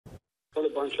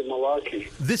bunch of malarkey.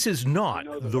 This is not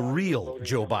the real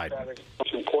Joe Biden.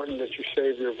 It's important that you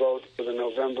save your vote for the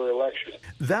November election.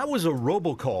 That was a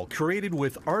robocall created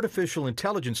with artificial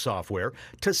intelligence software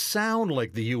to sound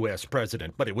like the U.S.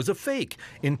 president, but it was a fake,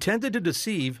 intended to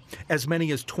deceive as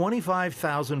many as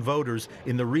 25,000 voters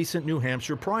in the recent New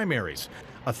Hampshire primaries.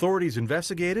 Authorities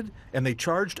investigated, and they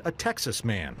charged a Texas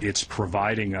man. It's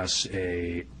providing us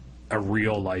a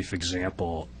real-life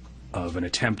example of an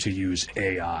attempt to use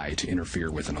AI to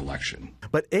interfere with an election.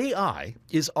 But AI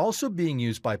is also being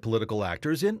used by political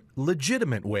actors in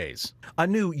legitimate ways. A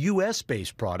new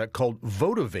U.S.-based product called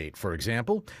Votivate, for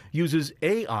example, uses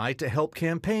AI to help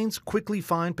campaigns quickly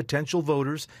find potential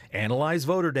voters, analyze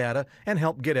voter data, and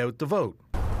help get out the vote.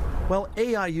 While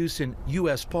AI use in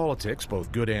U.S. politics,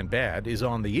 both good and bad, is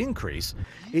on the increase,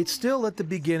 it's still at the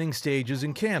beginning stages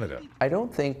in Canada. I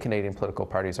don't think Canadian political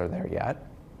parties are there yet.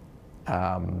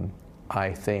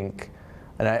 I think,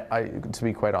 and to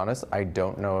be quite honest, I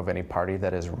don't know of any party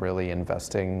that is really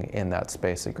investing in that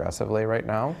space aggressively right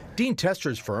now. Dean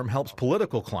Tester's firm helps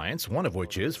political clients, one of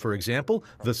which is, for example,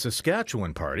 the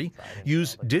Saskatchewan Party,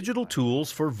 use digital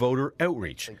tools for voter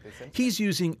outreach. He's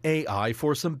using AI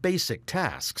for some basic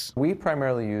tasks. We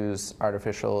primarily use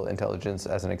artificial intelligence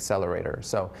as an accelerator,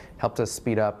 so it helped us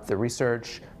speed up the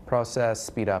research process,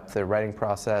 speed up the writing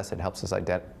process. It helps us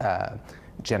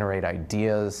generate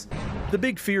ideas. The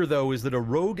big fear, though, is that a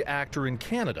rogue actor in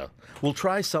Canada will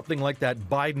try something like that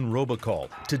Biden robocall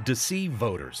to deceive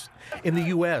voters. In the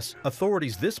U.S.,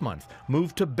 authorities this month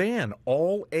moved to ban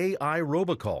all AI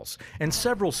robocalls, and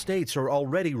several states are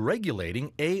already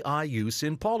regulating AI use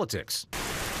in politics.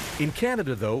 In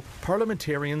Canada, though,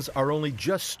 parliamentarians are only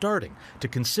just starting to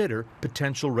consider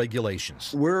potential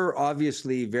regulations. We're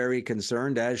obviously very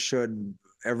concerned, as should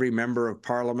every member of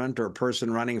parliament or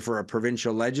person running for a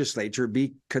provincial legislature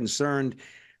be concerned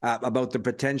about the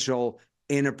potential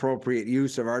inappropriate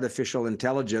use of artificial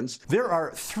intelligence. There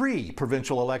are 3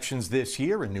 provincial elections this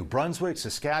year in New Brunswick,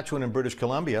 Saskatchewan, and British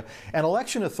Columbia, and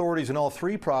election authorities in all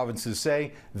 3 provinces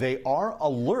say they are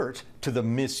alert to the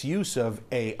misuse of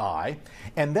AI,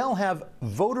 and they'll have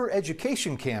voter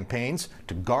education campaigns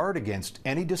to guard against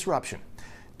any disruption.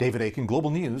 David Akin, Global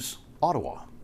News, Ottawa.